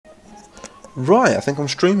Right, I think I'm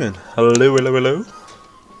streaming. Hello, hello, hello.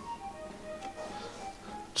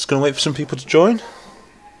 Just gonna wait for some people to join.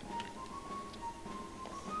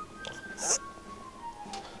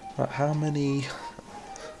 Right, how many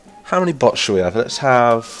bots should we have? Let's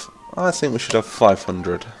have, I think we should have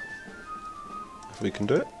 500. If we can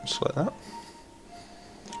do it, just like that.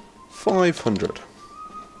 500.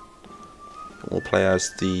 We'll play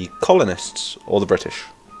as the colonists or the British.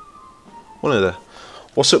 One of the.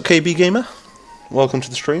 What's up, KB Gamer? Welcome to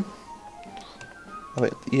the stream.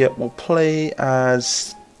 Yeah, we'll play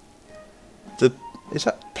as the. Is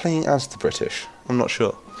that playing as the British? I'm not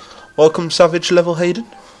sure. Welcome, Savage Level Hayden.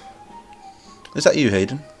 Is that you,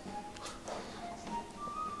 Hayden?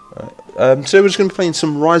 Right. So we're just going to be playing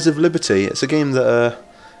some Rise of Liberty. It's a game that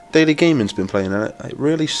Daily Gaming's been playing, and it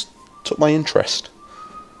really took my interest.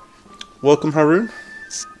 Welcome, Haroon.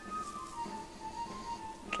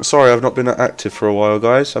 Sorry, I've not been active for a while,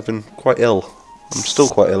 guys. I've been quite ill. I'm still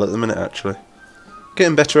quite ill at the minute, actually.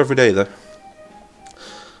 Getting better every day, though.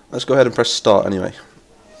 Let's go ahead and press start, anyway.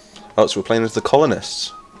 Oh, so we're playing as the colonists.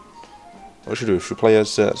 What should we do? Should we play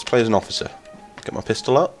as let's play as an officer. Get my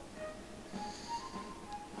pistol out.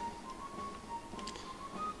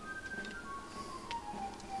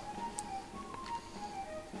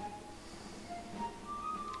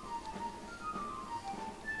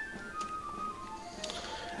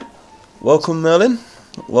 Welcome, Merlin.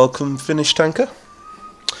 Welcome, Finnish Tanker.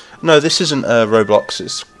 No, this isn't Roblox.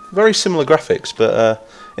 It's very similar graphics, but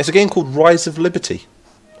it's a game called Rise of Liberty,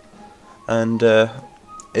 and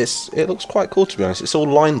it looks quite cool, to be honest. It's all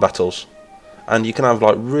line battles, and you can have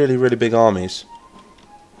like really big armies.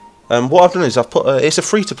 What I've done is I've put it's a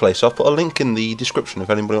free to play, so I've put a link in the description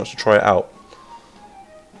if anybody wants to try it out.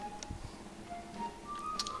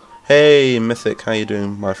 Hey, Mythic, how you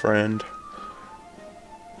doing, my friend?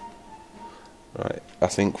 Right, I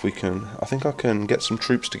think I can get some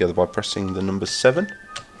troops together by pressing the number 7.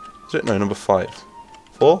 Is it? No, number 5.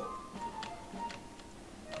 4?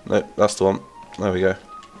 No, that's the one. There we go.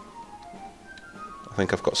 I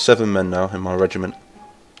think I've got 7 men now in my regiment.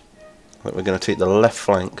 I think we're going to take the left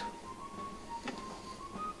flank.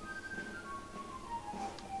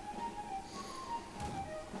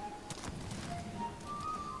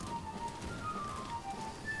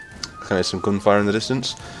 Okay, there's some gunfire in the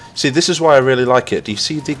distance. See, this is why I really like it. Do you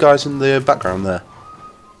see the guys in the background there?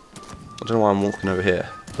 I don't know why I'm walking over here.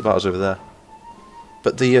 The battle's over there.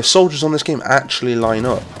 But the soldiers on this game actually line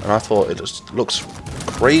up, and I thought it just looks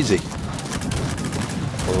crazy.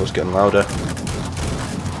 Oh, it's getting louder.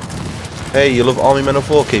 Hey, you love Army Men of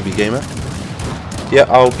War, KB Gamer? Yeah,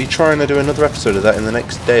 I'll be trying to do another episode of that in the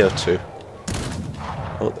next day or 2.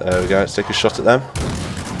 Oh, there we go. Let's take a shot at them.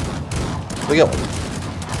 We got one.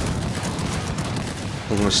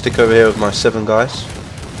 I'm going to stick over here with my 7 guys.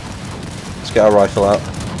 Let's get our rifle out.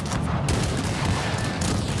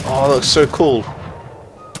 Oh, that looks so cool.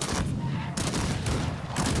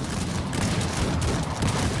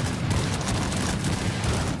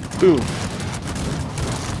 Boom.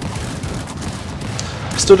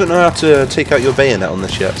 I still don't know how to take out your bayonet on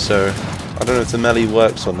this yet, so I don't know if the melee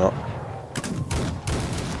works or not.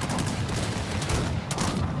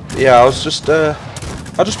 But yeah, I was just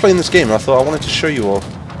playing this game and I thought I wanted to show you all.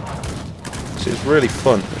 So it's really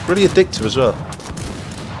fun. It's really addictive as well.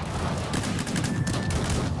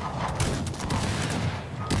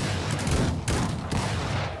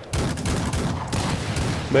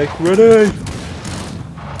 Make ready!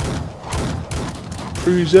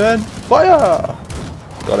 Cruise in! Fire!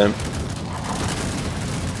 Got him.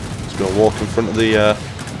 Just gonna walk in front of the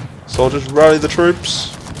soldiers, rally the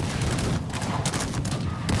troops.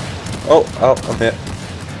 Oh, I'm hit.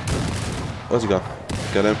 Where's he gone?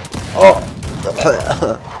 Got him. Oh!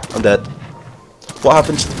 I'm dead. What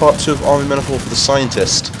happened to the part 2 of Army Men of War for the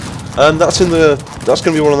Scientist? That's going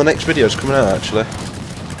to be one of the next videos coming out, actually.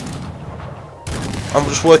 I'm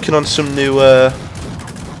just working on some new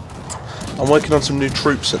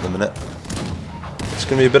troops at the minute. It's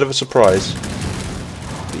going to be a bit of a surprise.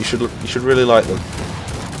 But you should really like them.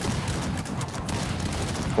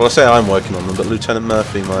 Well, I say I'm working on them, but Lieutenant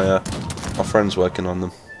Murphy, my friend's working on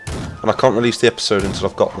them. And I can't release the episode until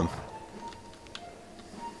I've got them.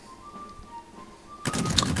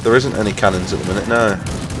 There isn't any cannons at the minute, no.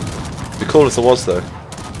 It'd be cool if there was, though.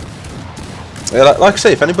 Yeah, like I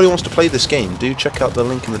say, if anybody wants to play this game, do check out the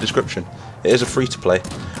link in the description. It is a free-to-play.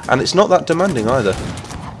 And it's not that demanding, either.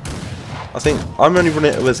 I think I'm only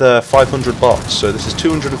running it with 500 bots, so this is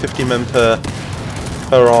 250 men per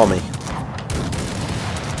army.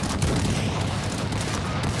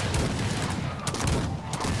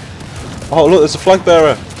 Oh, look, there's a flag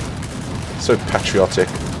bearer. So patriotic.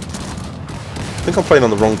 I think I'm playing on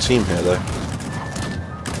the wrong team here though.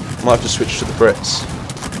 Might have to switch to the Brits.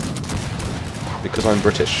 Because I'm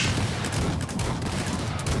British.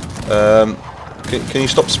 Can you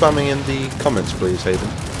stop spamming in the comments please, Hayden?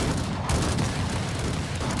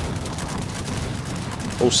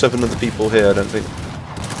 All 7 of the people here, I don't think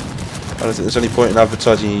there's any point in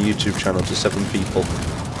advertising your YouTube channel to 7 people.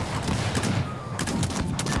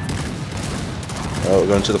 Oh, we're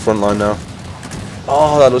going to the front line now.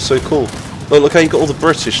 Oh, that looks so cool. Look how you got all the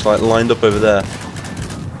British like lined up over there.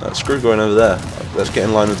 Screw going over there. Let's get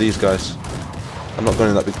in line with these guys. I'm not going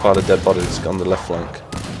in that big pile of dead bodies on the left flank.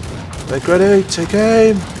 Make ready, take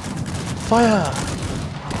aim, fire!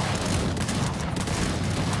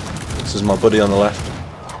 This is my buddy on the left.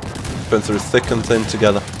 Been through thick and thin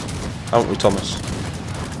together, haven't we, Thomas?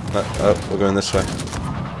 No, oh, we're going this way.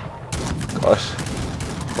 Gosh,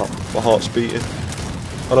 my heart's beating.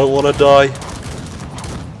 I don't want to die.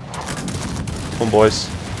 Come on, boys.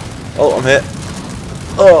 Oh, I'm hit.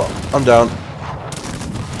 Oh, I'm down.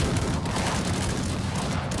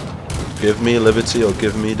 Give me liberty or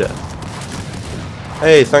give me death.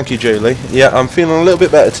 Hey, thank you, Jay Lee. Yeah, I'm feeling a little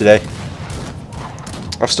bit better today.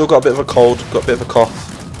 I've still got a bit of a cold, got a bit of a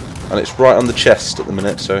cough, and it's right on the chest at the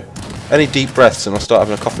minute, so any deep breaths and I'll start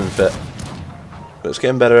having a coughing fit. But it's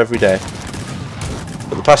getting better every day.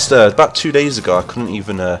 But the past, about 2 days ago, I couldn't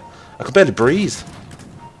even, I could barely breathe.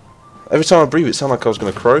 Every time I breathe, it sounded like I was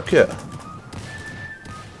going to croak it.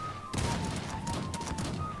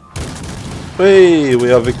 Hey,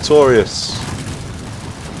 we are victorious.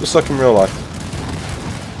 Just like in real life.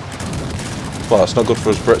 Well, it's not good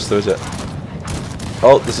for us Brits though, is it?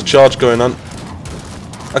 Oh, there's a charge going on.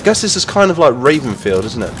 I guess this is kind of like Ravenfield,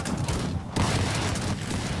 isn't it?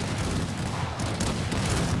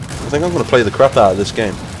 I think I'm going to play the crap out of this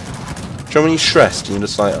game. Do you know when you're stressed and you're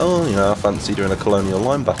just like, oh, you know, I fancy doing a colonial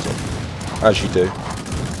line battle. As you do.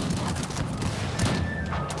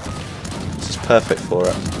 This is perfect for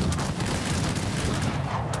it.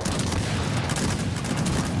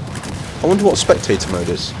 I wonder what spectator mode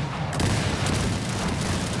is.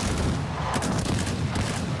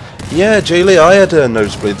 Yeah, Jay Lee, I had a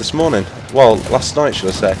nosebleed this morning. Well, last night, should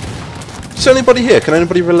I say. Is there anybody here? Can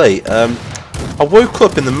anybody relate? I woke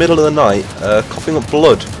up in the middle of the night, coughing up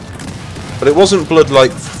blood. But it wasn't blood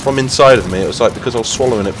like from inside of me, it was like because I was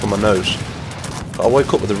swallowing it from my nose. But I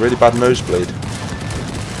woke up with a really bad nosebleed.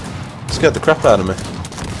 It scared the crap out of me.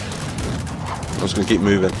 I was going to keep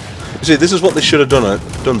moving. You see, this is what they should have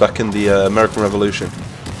done back in the American Revolution.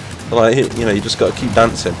 Like, you know, you just got to keep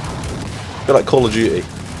dancing. A bit like Call of Duty.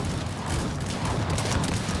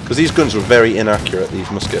 Because these guns were very inaccurate, these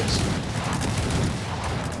muskets.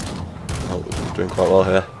 Oh, we're doing quite well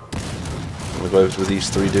here. We'll go over with these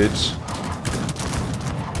 3 dudes.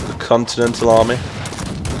 The Continental Army.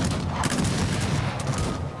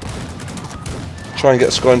 Try and get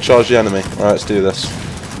a squad and charge the enemy. Alright, let's do this.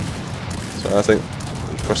 So I think,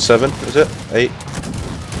 press 7, is it? 8?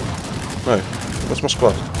 No, where's my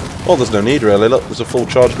squad? Oh, there's no need really, look, there's a full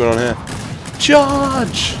charge going on here.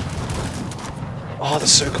 Charge! Oh,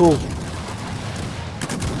 that's so cool.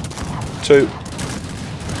 2.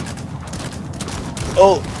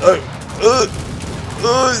 Oh,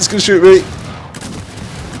 no. It's going to shoot me.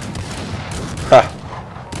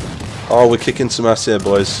 Ha. Oh, we're kicking some ass here,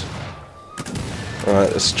 boys.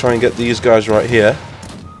 Alright, let's try and get these guys right here.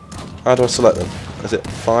 How do I select them? Is it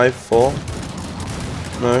 5, 4?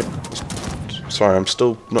 No. Sorry, I'm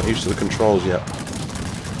still not used to the controls yet.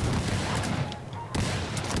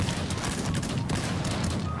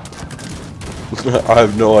 I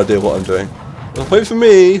have no idea what I'm doing. Wait for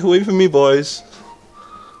me, boys.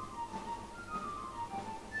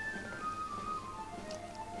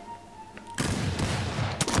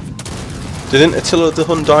 Didn't Attila the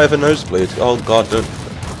Hun die of a nosebleed? Oh god, don't.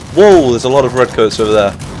 Whoa, there's a lot of redcoats over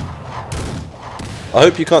there. I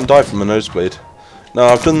hope you can't die from a nosebleed. No,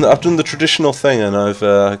 I've done the traditional thing and I've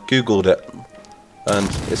googled it, and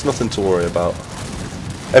it's nothing to worry about.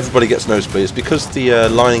 Everybody gets nosebleeds because the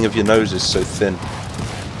lining of your nose is so thin.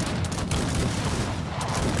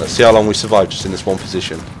 Let's see how long we survive just in this one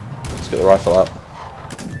position. Let's get the rifle out.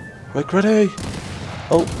 Make ready.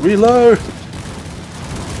 Oh, reload.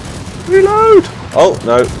 Reload. Oh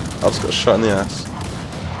no, I just got shot in the ass.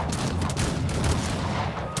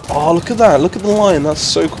 Oh, look at that! Look at the line. That's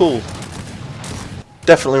so cool.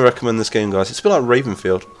 Definitely recommend this game, guys. It's a bit like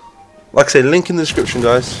Ravenfield. Like I say, link in the description,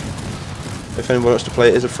 guys. If anyone wants to play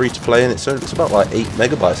it, it's a free to play, and it's about like 8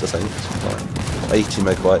 megabytes, I think. Like 80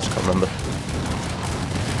 megabytes, I can't remember.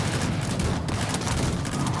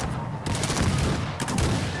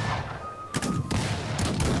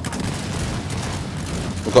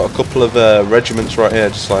 We've got a couple of regiments right here,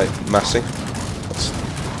 just like massing.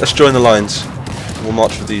 Let's join the lines. We'll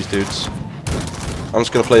march with these dudes. I'm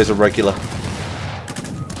just going to play as a regular.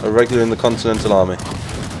 A regular in the Continental Army.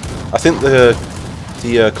 I think the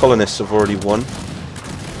colonists have already won.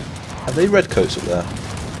 Are they redcoats up there?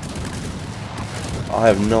 I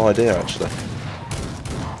have no idea actually.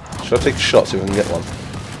 Should I take a shot, see if I can get one?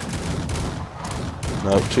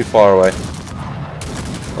 No, too far away.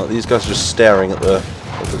 Oh, these guys are just staring at the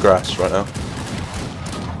grass right now.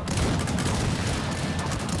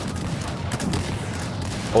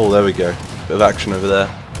 Oh, there we go. Bit of action over there.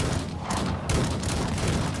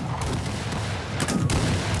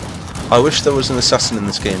 I wish there was an assassin in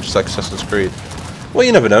this game, just like Assassin's Creed. Well,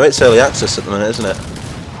 you never know. It's early access at the minute, isn't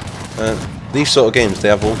it? These sort of games, they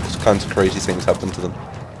have all kinds of crazy things happen to them.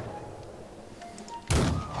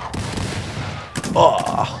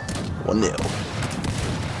 Ah, 1-0.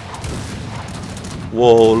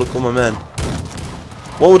 Whoa, look at my men.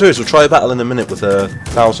 What we'll do is we'll try a battle in a minute with a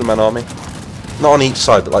 1,000-man army. Not on each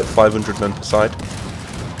side, but like 500 men per side.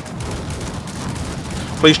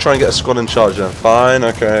 Please try and get a squad in charge then. Fine,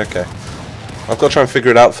 okay. I've got to try and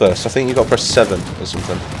figure it out first. I think you've got to press 7 or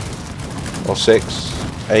something. Or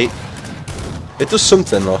 6, 8. It does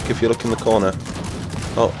something, like, if you look in the corner.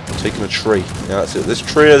 Oh, I'm taking a tree. Yeah, that's it. This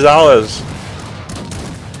tree is ours.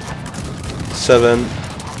 7.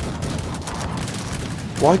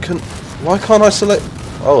 Why can't I select...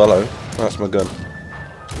 Oh, hello. That's my gun.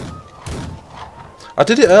 I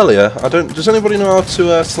did it earlier. Does anybody know how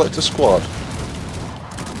to select a squad?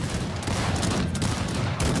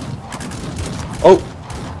 Oh!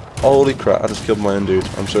 Holy crap, I just killed my own dude.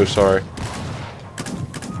 I'm so sorry.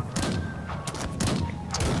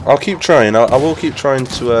 I'll keep trying. I will keep trying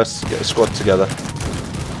to get a squad together.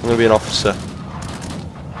 I'm going to be an officer.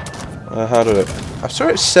 How do I... I'm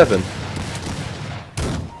sorry it's 7.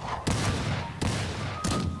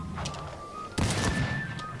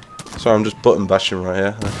 Sorry, I'm just button bashing right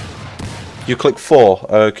here. You click 4.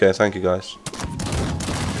 Okay, thank you guys.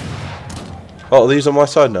 Oh, these are my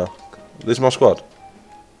side now. This is my squad.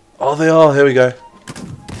 Oh, they are. Here we go.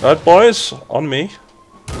 Alright, boys, on me.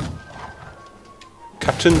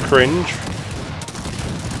 Captain Cringe.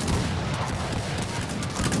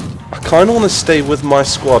 I kind of want to stay with my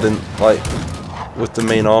squad in, like, with the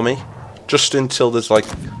main army, just until there's like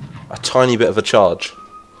a tiny bit of a charge.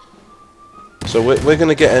 So we're going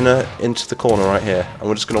to get into the corner right here, and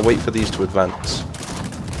we're just going to wait for these to advance.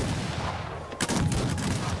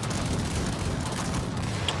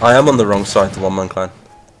 I am on the wrong side, the one-man clan.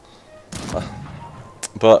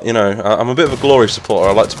 But, you know, I'm a bit of a glory supporter.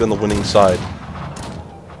 I like to be on the winning side.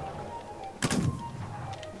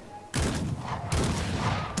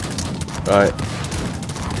 Right.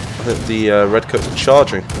 I think the redcoats are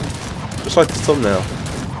charging. Just like the thumbnail.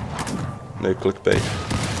 No clickbait.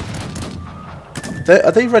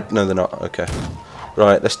 Are they red? No, they're not. Okay.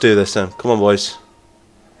 Right, let's do this then. Come on, boys.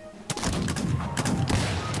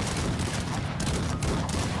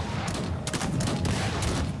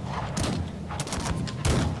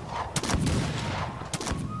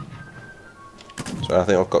 So I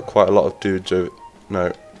think I've got quite a lot of dudes over...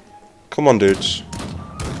 No. Come on, dudes.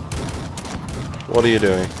 What are you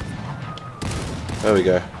doing? There we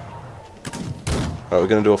go. Right, we're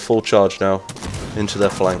going to do a full charge now into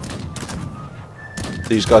their flank.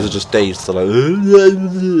 These guys are just dazed. They're like...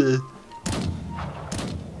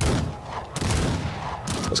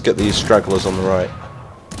 Let's get these stragglers on the right.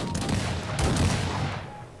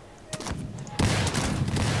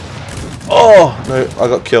 Oh! No, I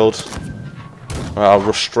got killed. Right, I'll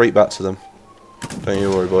rush straight back to them. Don't you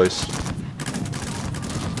worry, boys.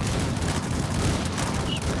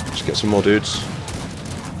 Just get some more dudes.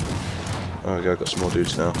 There we go, got some more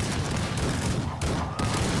dudes now.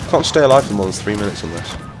 Can't stay alive for more than 3 minutes on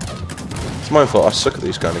this. It's my fault, I suck at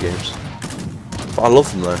these kind of games. But I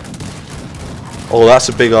love them though. Oh, that's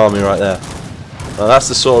a big army right there. Now, that's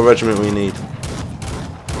the sort of regiment we need.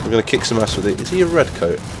 We're going to kick some ass with it. Is he a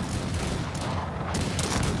redcoat?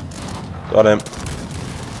 Got him.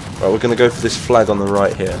 Right, we're going to go for this flag on the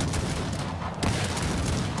right here.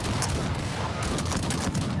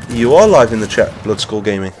 You are live in the chat, Blood School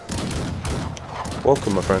Gaming.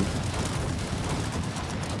 Welcome, my friend.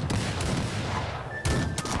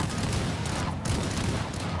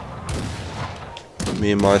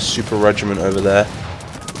 Me and my super regiment over there.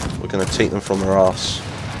 We're going to take them from their arse.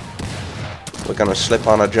 We're going to slip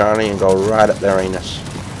on a journey and go right up their anus.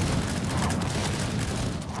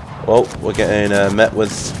 Well, we're getting met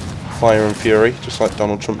with fire and fury, just like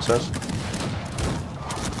Donald Trump says.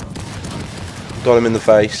 Got him in the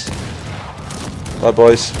face. Right,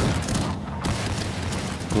 boys.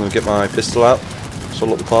 I'm going to get my pistol out, so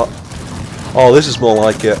I'll look the part. Oh, this is more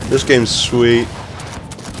like it. This game's sweet.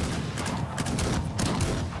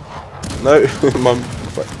 No,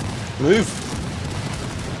 move.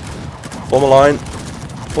 Form a line.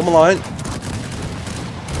 Form a line.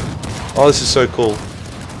 Oh, this is so cool.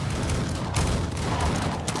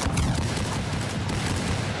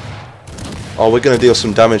 Oh, we're going to deal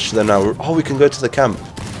some damage to them now. Oh, we can go to the camp.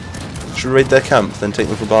 Should we raid their camp, then take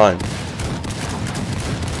them from behind?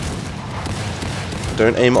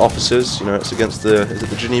 Don't aim at officers. You know, it's against the... Is it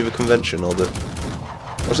the Geneva Convention or the...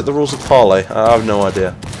 Was it the rules of parley? I have no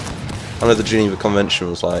idea. I know the Geneva Convention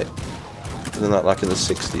was like... Isn't that like in the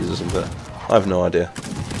 60s or something? I have no idea.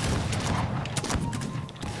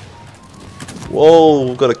 Whoa,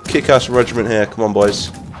 we've got a kick-ass regiment here. Come on,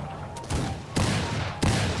 boys.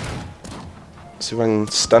 See if I can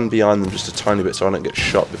stand behind them just a tiny bit so I don't get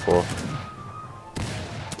shot before.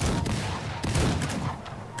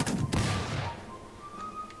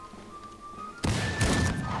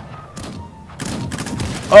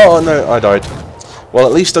 Oh no, I died. Well,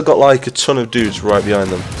 at least I got like a ton of dudes right behind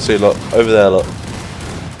them. See, look, over there, look.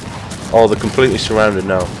 Oh, they're completely surrounded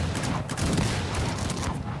now.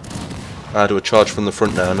 I do a charge from the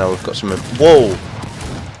front now. Now we've got some... Whoa!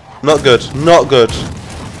 Not good. Not good.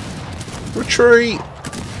 Retreat!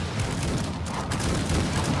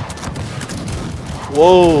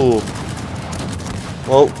 Whoa!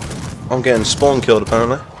 Well, I'm getting spawn killed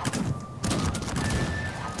apparently.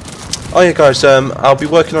 Oh yeah, guys. I'll be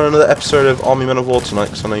working on another episode of Army Men of War tonight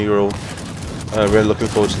because I know you're all really looking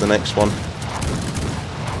forward to the next one.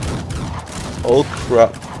 Oh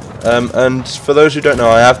crap! And for those who don't know,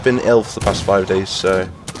 I have been ill for the past 5 days, so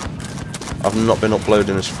I've not been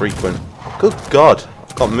uploading as frequent. Good God!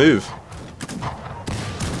 I can't move.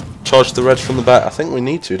 Charge the reds from the back. I think we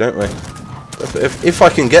need to, don't we? If I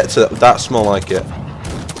can get to that, that's more like it.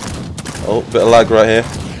 Oh, bit of lag right here.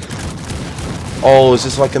 Oh, is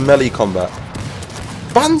this like a melee combat?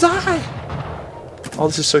 Banzai! Oh,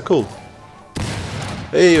 this is so cool.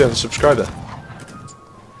 Hey, you have a subscriber.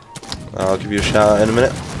 I'll give you a shout out in a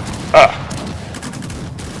minute. Ah!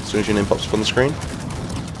 As soon as your name pops up on the screen.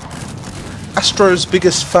 Astro's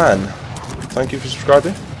biggest fan. Thank you for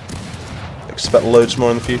subscribing. Expect loads more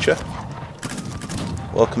in the future.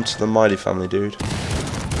 Welcome to the mighty family, dude.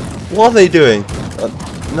 What are they doing?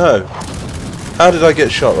 No. How did I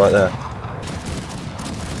get shot right there?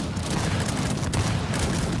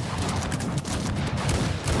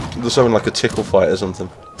 They're having like a tickle fight or something.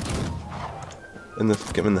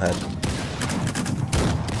 Get him in the head.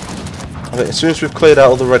 I think as soon as we've cleared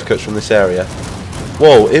out all the redcoats from this area.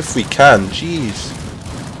 Whoa, if we can, jeez.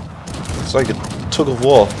 It's like a tug of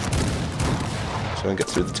war. So I can get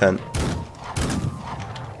through the tent.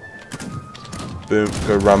 Boom,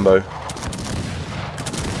 go Rambo.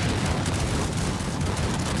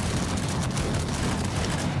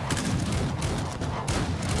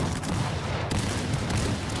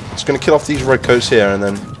 Just going to kill off these redcoats here, and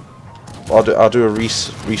then I'll do a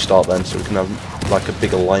restart then, so we can have like a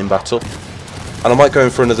bigger line battle. And I might go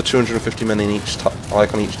in for another 250 men in each,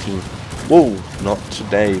 like on each team. Whoa, not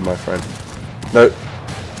today, my friend. No.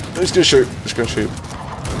 Let's go shoot. Let's go shoot.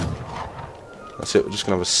 That's it. We're just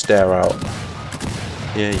gonna have a stare out.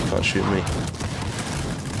 Yeah, you can't shoot me.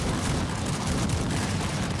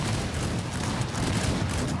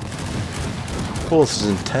 Oh, this is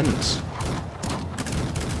intense.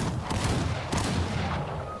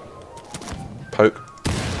 Poke.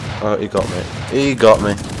 Oh, he got me. He got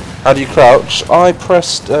me. How do you crouch? I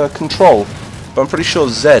pressed control, but I'm pretty sure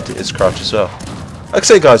Z is crouch as well. Like I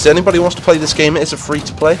say, guys, anybody who wants to play this game, it is a free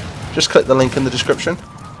to play. Just click the link in the description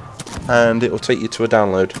and it will take you to a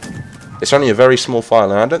download. It's only a very small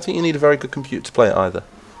file, and I don't think you need a very good computer to play it either.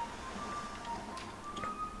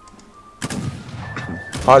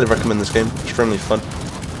 Highly recommend this game. Extremely fun.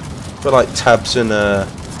 A bit like Tabs and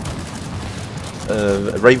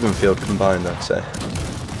Ravenfield combined, I'd say.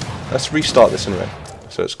 Let's restart this anyway.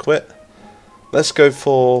 So it's quit. Let's go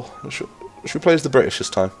for... Should we play as the British this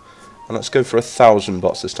time? And let's go for 1,000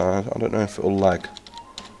 bots this time. I don't know if it'll lag.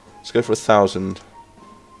 Let's go for 1,000.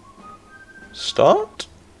 Start?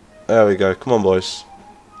 There we go. Come on, boys.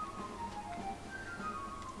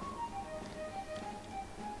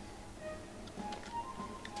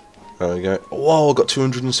 There we go. Whoa, I got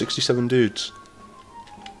 267 dudes.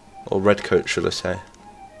 Or redcoat, should I say.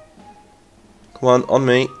 Come on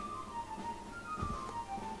me.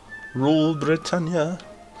 Rule Britannia.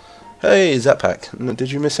 Hey, Zappack.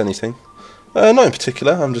 Did you miss anything? Not in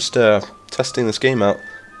particular. I'm just testing this game out.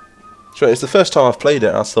 So it's the first time I've played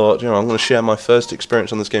it. I thought, you know, I'm going to share my first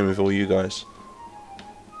experience on this game with all you guys.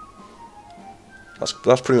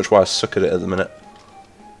 That's pretty much why I suck at it at the minute.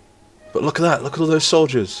 But look at that, look at all those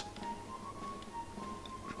soldiers.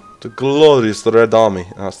 The glorious Red Army.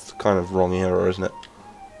 That's kind of wrong era, isn't it?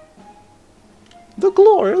 The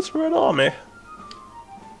glorious Red Army.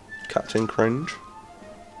 Captain Cringe.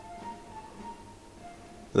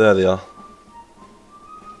 There they are.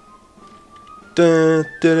 Dun,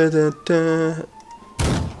 dun, dun, dun.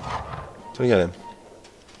 Did we get him?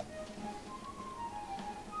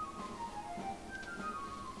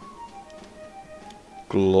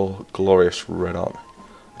 Glorious Red Army.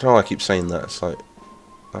 I don't know why I keep saying that. It's like,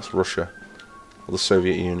 that's Russia. Or the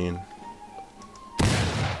Soviet Union.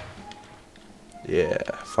 Yeah,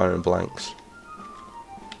 firing blanks.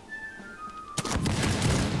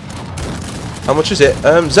 How much is it?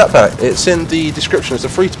 Zapback. It's in the description. It's a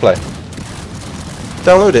free to play.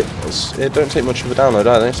 Download it. It don't take much of a download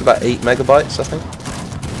either. It's about 8 megabytes, I think.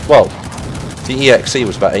 Well, the EXE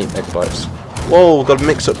was about 8 megabytes. Whoa, we've got a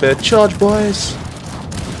mix up here. Charge, boys!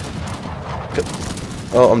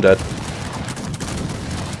 Oh, I'm dead.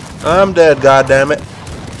 I'm dead, goddammit.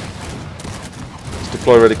 Let's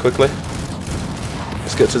deploy really quickly.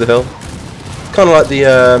 Let's get to the hill. Kind of like the,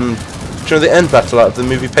 do you know the end battle out of the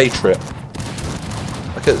movie Patriot?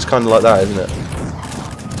 Okay, it's kind of like that, isn't it?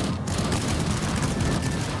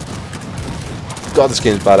 God, this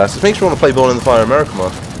game's badass. It makes me want to play Born in the Fire America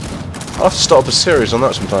more. I'll have to start up a series on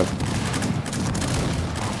that sometime.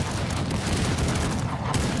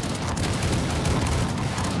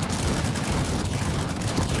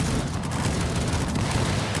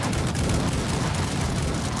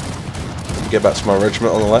 Get back to my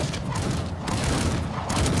regiment on the left.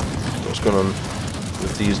 What's going on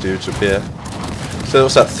with these dudes up here? So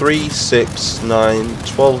what's that? 3, 6, 9,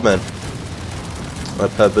 12 men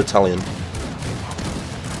per battalion.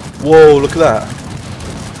 Whoa, look at that.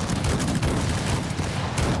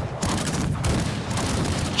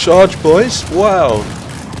 Charge, boys. Wow.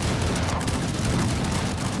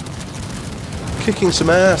 Kicking some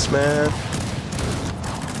ass, man.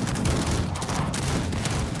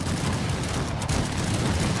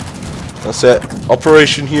 That's it.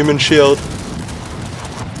 Operation Human Shield.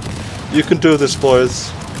 You can do this,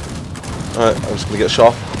 boys. Alright, I'm just going to get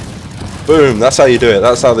shot. Boom, that's how you do it.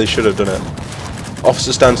 That's how they should have done it.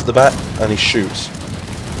 Officer stands at the back and he shoots.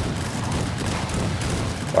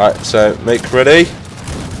 Alright, so make ready.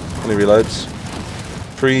 And he reloads.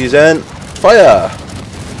 Present. Fire!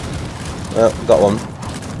 Oh, got one.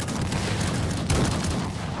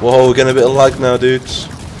 Whoa, we're getting a bit of lag now, dudes.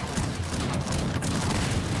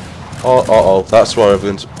 Oh, that's why we're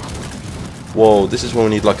going to... Whoa, this is when we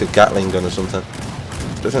need like a Gatling gun or something.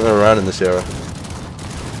 I don't think they're around in this era.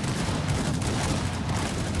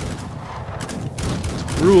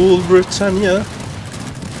 Rule Britannia.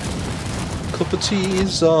 Cup of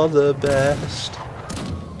teas are the best.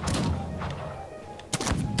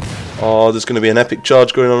 Oh, there's going to be an epic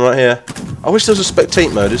charge going on right here. I wish there was a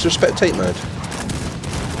spectate mode. Is there a spectate mode?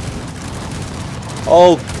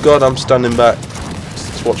 Oh god, I'm standing back.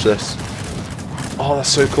 Let's watch this. Oh, that's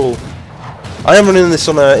so cool. I am running this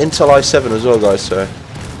on an Intel i7 as well, guys, so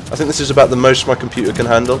I think this is about the most my computer can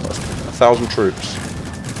handle. That's 1,000 troops.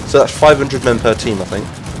 So that's 500 men per team, I think.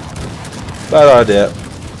 Bad idea.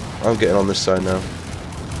 I'm getting on this side now.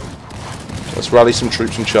 Let's rally some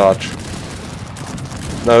troops and charge.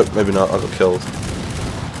 No, maybe not. I got killed.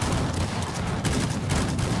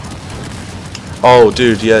 Oh,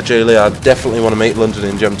 dude, yeah, Jay Lee, I definitely want to make London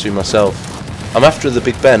in Gem 2 myself. I'm after the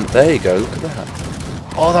Big Ben. There you go, look at that.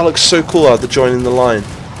 Oh, that looks so cool, they're joining the line.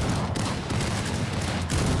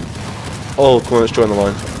 Oh, come on, let's join the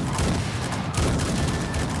line.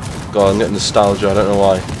 God, I'm getting nostalgia, I don't know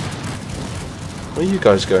why. Where are you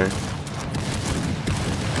guys going?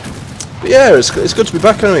 But yeah, it's good to be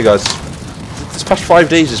back anyway, guys. This past 5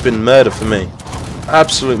 days has been murder for me.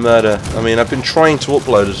 Absolute murder. I mean, I've been trying to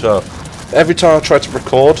upload as well. Every time I try to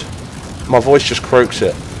record, my voice just croaks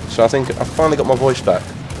it. So I think I've finally got my voice back.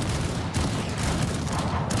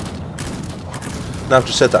 Now I've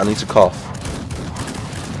just said that, I need to cough.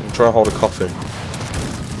 I'm trying to hold a cough in.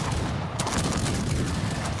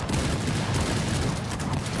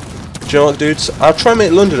 Do you know what, dudes? I'll try and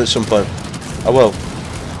make London at some point. I will.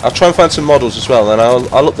 I'll try and find some models as well, and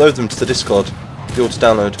I'll upload them to the Discord if you want to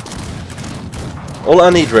download. All I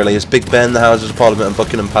need really is Big Ben, the Houses of Parliament, and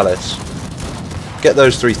Buckingham Palace. Get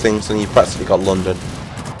those 3 things, and you've practically got London.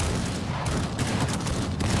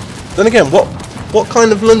 Then again, what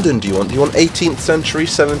kind of London do you want? Do you want 18th century,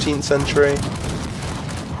 17th century?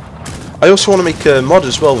 I also want to make a mod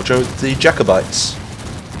as well, which is the Jacobites,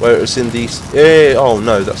 where it was in the... oh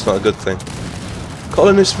no, that's not a good thing.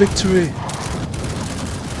 Colonist victory.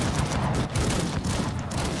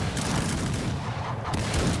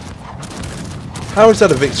 How is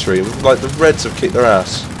that a victory? Like, the Reds have kicked their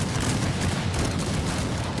ass.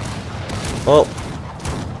 Well,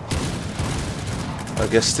 I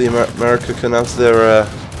guess the America can have their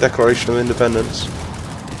Declaration of Independence.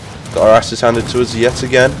 Got our asses handed to us yet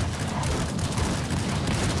again.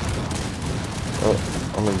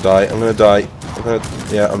 Oh, I'm gonna die. I'm gonna die.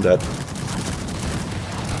 Yeah, I'm dead.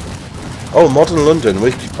 Oh, modern London. I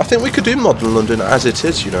think we could do modern London as it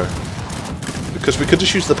is, you know, because we could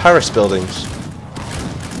just use the Paris buildings,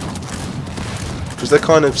 because they're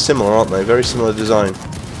kind of similar, aren't they? Very similar design.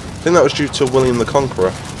 I think that was due to William the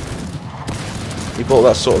Conqueror. He brought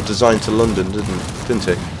that sort of design to London, didn't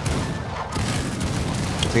he?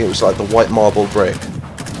 I think it was like the white marble brick.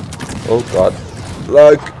 Oh god.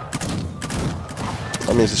 Lag!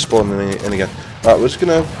 That means it's spawning in again. Right, we're just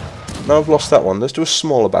gonna... Now I've lost that one, let's do a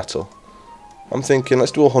smaller battle. I'm thinking,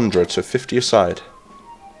 let's do 100, so 50 a side.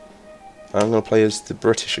 And I'm gonna play as the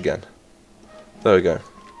British again. There we go.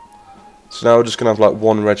 So now we're just gonna have like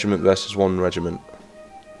one regiment versus one regiment.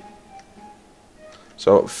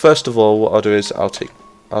 So first of all, what I'll do is I'll take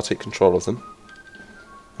control of them.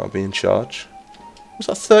 I'll be in charge. Was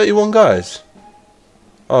that 31 guys?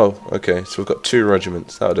 Oh, okay. So we've got 2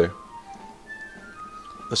 regiments. That'll do.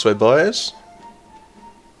 This way, boys.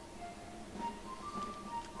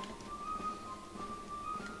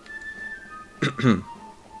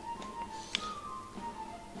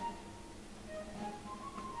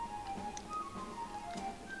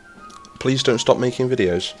 Please don't stop making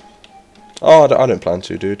videos. Oh, I don't plan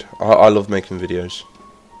to, dude. I love making videos.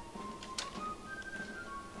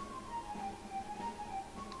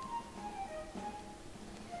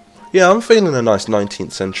 Yeah, I'm feeling a nice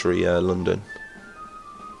 19th century London.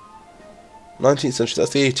 19th century,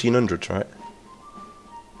 that's the 1800s, right?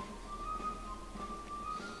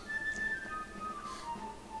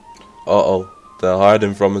 Uh-oh, they're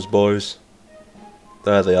hiding from us, boys.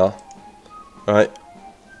 There they are. Right,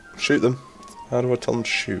 shoot them. How do I tell them to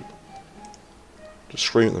shoot? Just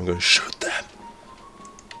scream at them, go, shoot them!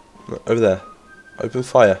 Over there. Open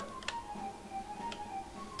fire.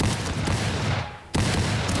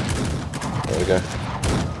 There we go.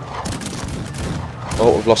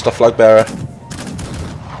 Oh, we've lost our flag bearer.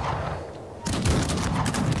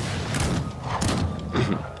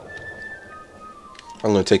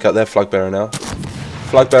 I'm going to take out their flag bearer now.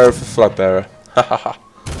 Flag bearer for flag bearer. Ha ha ha.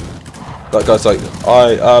 That guy's like,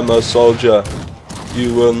 I am a soldier.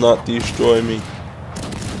 You will not destroy me.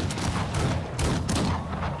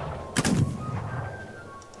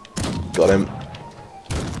 Got him.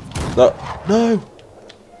 No. No!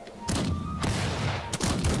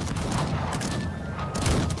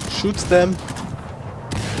 Shoot them.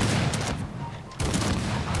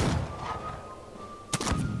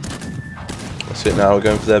 That's it now, we're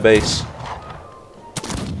going for their base.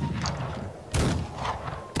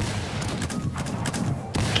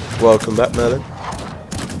 Welcome back, Merlin.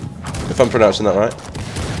 If I'm pronouncing that right.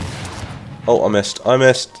 Oh, I missed. I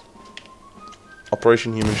missed.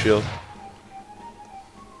 Operation Human Shield.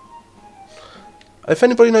 If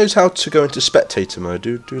anybody knows how to go into spectator mode,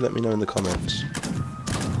 do let me know in the comments.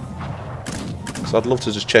 So I'd love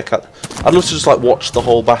to just check out. I'd love to just like watch the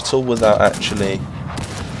whole battle without actually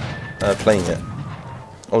playing it,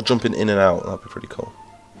 or jumping in and out. That'd be pretty cool.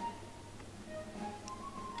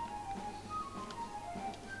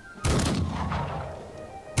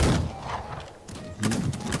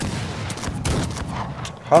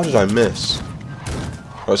 How did I miss?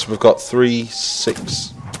 Right, so we've got 3,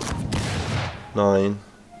 6, 9,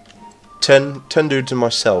 10 dudes and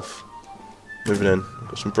myself moving in. We've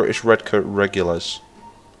got some British Redcoat regulars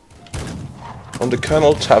under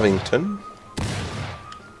Colonel Tavington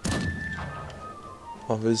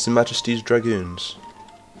of His Majesty's Dragoons.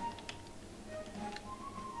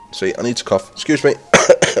 See, I need to cough. Excuse me.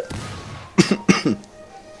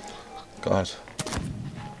 God.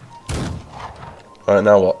 Alright,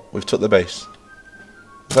 now what? We've took the base.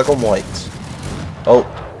 Has that gone white? Oh,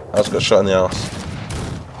 I just got shot in the arse.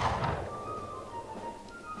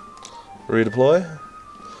 Redeploy.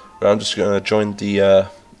 Right, I'm just going to join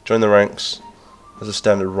the ranks as a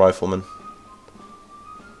standard rifleman.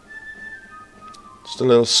 Just a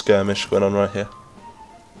little skirmish going on right here.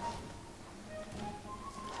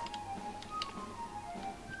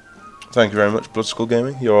 Thank you very much, Blood Skull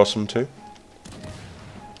Gaming. You're awesome too.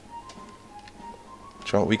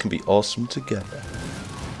 We can be awesome together.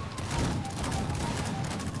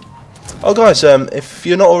 Oh guys, if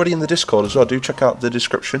you're not already in the Discord as well, do check out the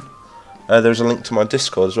description. There's a link to my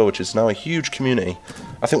Discord as well, which is now a huge community.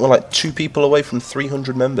 I think we're like 2 people away from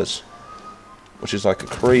 300 members, which is like a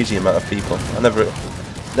crazy amount of people. I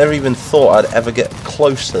never even thought I'd ever get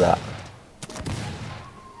close to that.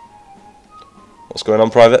 What's going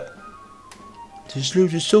on, Private? There's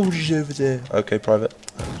loads of soldiers over there. Okay, Private.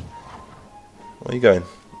 Where are you going?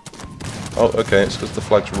 Oh, okay, it's because the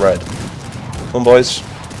flag's red. Come on, boys.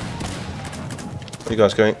 Where are you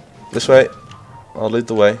guys going? This way. I'll lead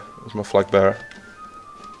the way. There's my flag bearer.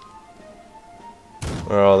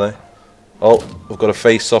 Where are they? Oh, we've got a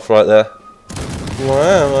face-off right there.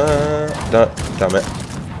 No, damn it.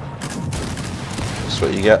 That's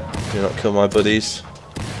what you get. Do not kill my buddies.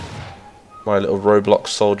 My little Roblox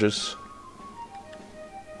soldiers.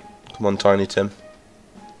 Come on, Tiny Tim.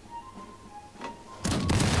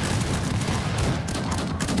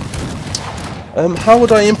 How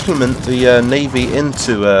would I implement the Navy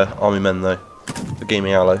into Army Men, though? The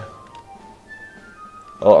Gaming Allo.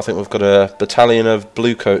 Oh, I think we've got a battalion of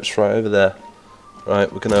blue coats right over there.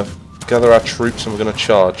 Right, we're going to gather our troops and we're going to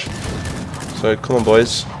charge. So, come on,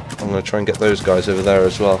 boys. I'm going to try and get those guys over there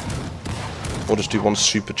as well. We'll just do one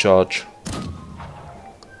super charge.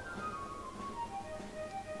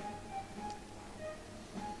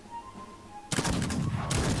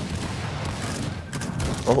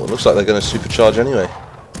 Oh, it looks like they're going to supercharge anyway.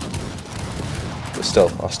 But still,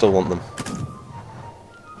 I still want them.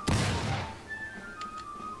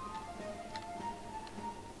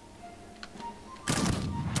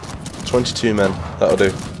 "22 men, that'll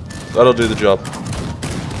do. That'll do the job."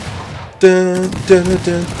 Dun, dun,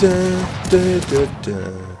 dun, dun, dun,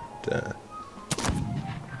 dun, dun.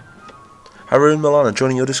 Haroon Milana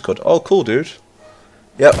joining your Discord. Oh, cool, dude.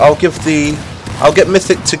 Yeah, I'll get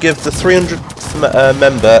Mythic to give the 300th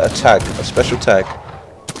member a tag, a special tag.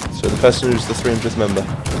 So the person who's the 300th member.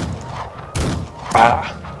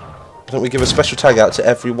 I think we give a special tag out to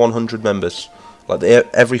every 100 members. Like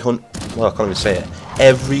every well, I can't even say it.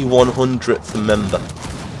 Every 100th member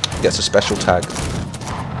gets a special tag.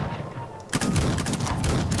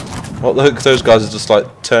 Well, look, those guys are just like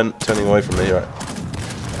turning away from me, right?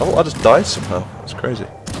 Oh, I just died somehow. That's crazy.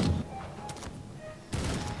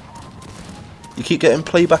 You keep getting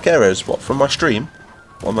playback errors, what, from my stream?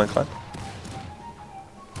 One Man Clan?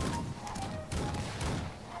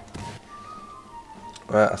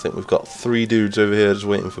 Right, I think we've got 3 dudes over here just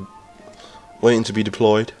waiting to be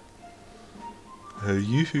deployed. Hey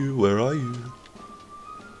you, where are you?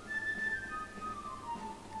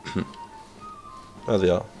 There they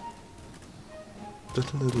are.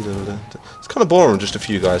 It's kind of boring with just a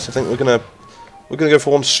few guys. I think we're gonna go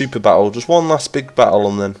for one super battle, just one last big battle,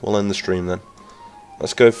 and then we'll end the stream. Then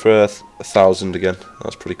let's go for 1,000 again.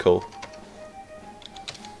 That's pretty cool.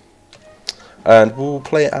 And we'll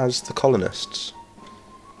play as the colonists.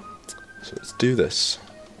 So let's do this.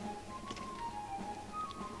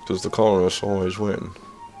 Because the colonists always win.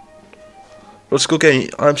 Let's go game.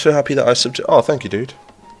 I'm so happy that I oh, thank you, dude.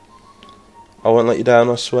 I won't let you down,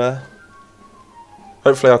 I swear.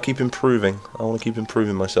 Hopefully I'll keep improving. I want to keep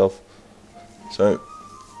improving myself. So,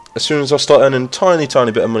 as soon as I start earning a tiny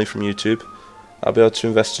bit of money from YouTube, I'll be able to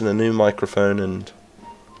invest in a new microphone and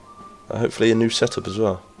hopefully a new setup as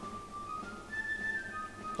well.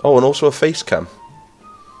 Oh, and also a face cam.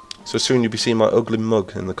 So soon you'll be seeing my ugly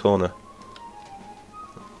mug in the corner.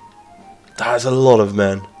 That's a lot of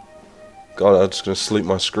men. God, I'm just going to salute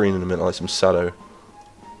my screen in a minute like some sado.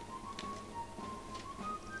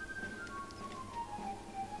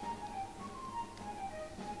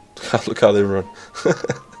 Look how they run.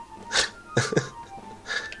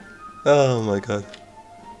 Oh my god.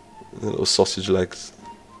 The little sausage legs.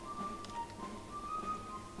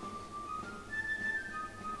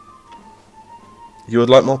 You would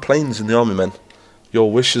like more planes in the army, men? Your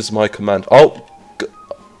wish is my command. Oh!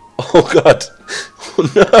 Oh god!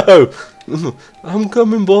 Oh no! I'm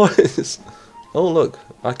coming, boys! Oh look,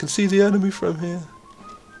 I can see the enemy from here.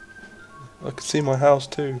 I can see my house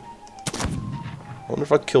too. I wonder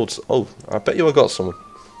if I killed... Oh, I bet you I got someone.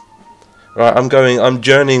 Right, I'm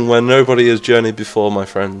journeying where nobody has journeyed before, my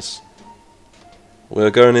friends. We're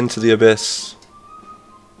going into the abyss.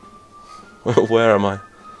 Where am I?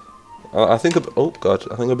 I think... Oh, God.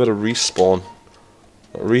 I think I better respawn.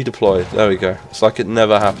 Redeploy. There we go. It's like it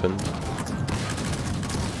never happened.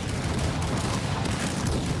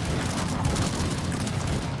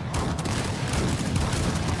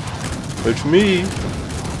 It's me.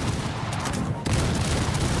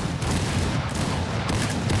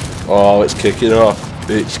 Oh, it's kicking off.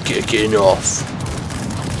 It's kicking off.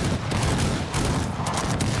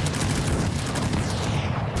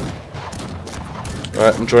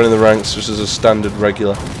 Right, I'm joining the ranks just as a standard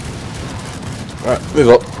regular. Right,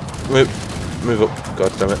 move up. Move up.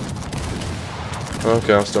 God damn it.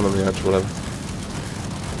 Okay, I'm still on the edge, whatever.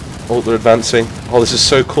 Oh, they're advancing. Oh, this is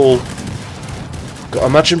so cool. God,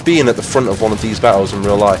 imagine being at the front of one of these battles in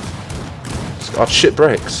real life. I'd shit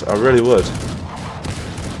bricks, I really would.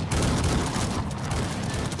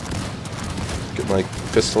 Get my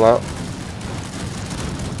pistol out.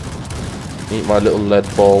 Eat my little lead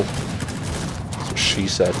ball. That's what she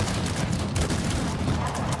said.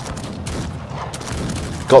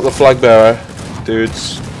 Got the flag bearer,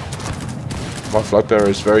 dudes. My flag bearer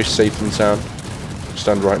is very safe and sound.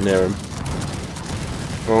 Stand right near him.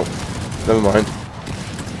 Oh, never mind.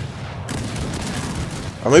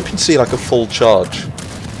 I'm hoping to see like a full charge.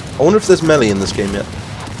 I wonder if there's melee in this game yet.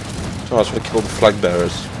 So I just want to kill the flag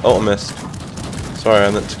bearers. Oh, I missed. Sorry,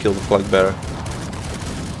 I meant to kill the flag bearer.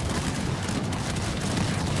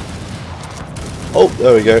 Oh,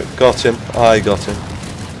 there we go. Got him. I got him.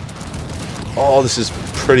 Oh, this is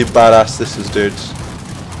pretty badass. This is, dudes.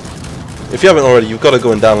 If you haven't already, you've got to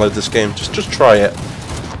go and download this game. Just try it.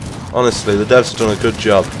 Honestly, the devs have done a good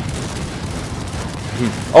job.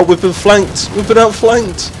 Oh, we've been flanked. We've been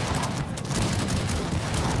outflanked.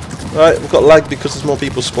 Right, we've got lag because there's more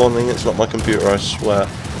people spawning. It's not my computer, I swear.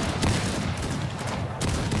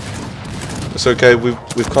 It's okay.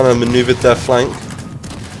 We've kind of maneuvered their flank.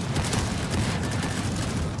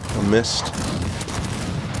 I missed.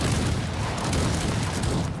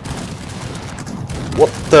 What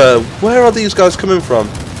the? Where are these guys coming from?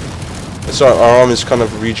 It's our arm is kind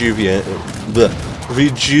of rejuvenating.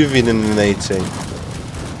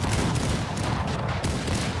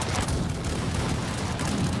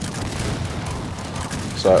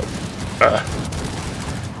 So,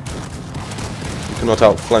 you cannot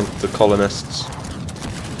outflank the colonists.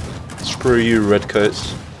 Screw you,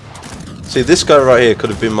 redcoats. See, this guy right here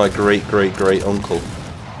could have been my great uncle.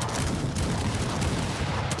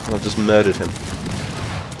 I've just murdered him.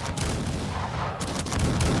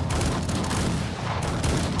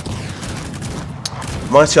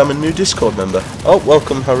 Mighty, I'm a new Discord member. Oh,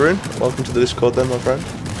 welcome, Haroon. Welcome to the Discord then, my friend.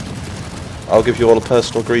 I'll give you all a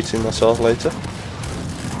personal greeting myself later.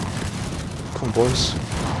 Come on, boys.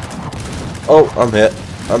 Oh, I'm hit.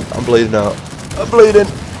 I'm bleeding out. I'm bleeding.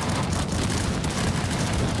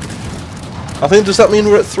 I think, does that mean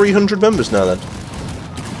we're at 300 members now then?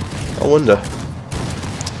 I wonder.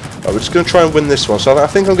 Right, we're just going to try and win this one. So I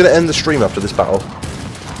think I'm going to end the stream after this battle.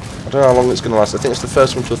 I don't know how long it's going to last. I think it's the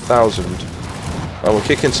first one to 1,000. Oh, we're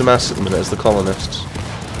kicking some ass at the minute as the colonists.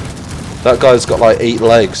 That guy's got like 8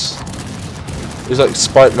 legs. He's like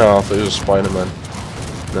Spider. No, I thought he was a Spider-Man.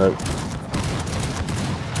 No.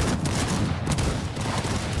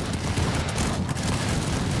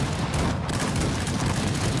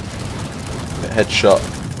 Headshot.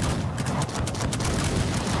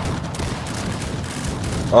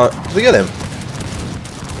 Alright, did we get him?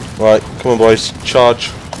 Right, come on boys,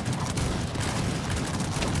 charge.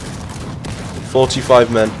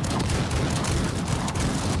 45 men.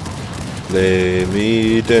 Lay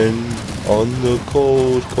me down on the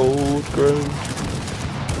cold, cold ground,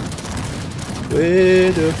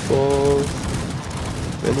 where the fall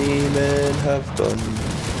many men have gone.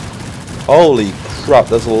 Holy crap,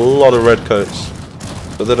 there's a lot of redcoats.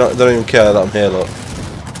 But they don't even care that I'm here, look.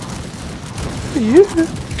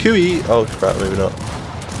 QE. Oh crap, maybe not.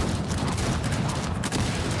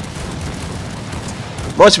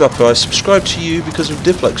 Mighty Mapper, I subscribe to you because of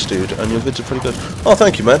Diplex, dude, and your vids are pretty good. Oh,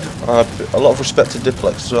 thank you, man. I have a lot of respect to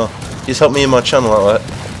Diplex as well. He's helped me in my channel out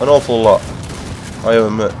there an awful lot. I owe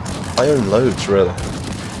him loads, really.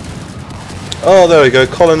 Oh, there we go,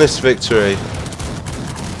 colonist victory.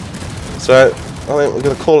 So, I think we're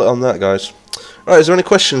going to call it on that, guys. Right, is there any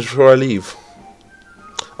questions before I leave?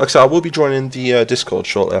 Like I said, I will be joining the Discord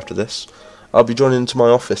shortly after this. I'll be joining into my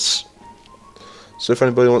office. So if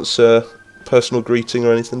anybody wants a personal greeting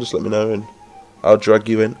or anything, just let me know and I'll drag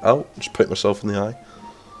you in. Oh, just poke myself in the eye.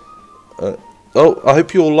 Oh, I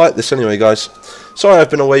hope you all like this anyway, guys. Sorry I've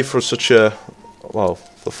been away for such a, well,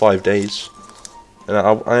 for 5 days. And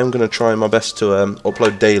I am going to try my best to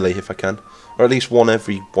upload daily if I can. Or at least one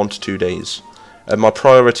every 1 to 2 days. And my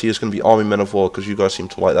priority is going to be Army Men of War, because you guys seem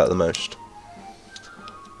to like that the most.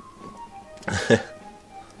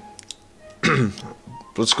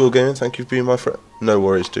 Blood School Gaming, thank you for being my friend. No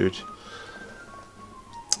worries, dude.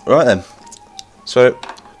 Right then. So,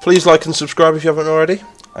 please like and subscribe if you haven't already.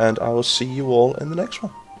 And I will see you all in the next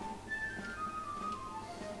one.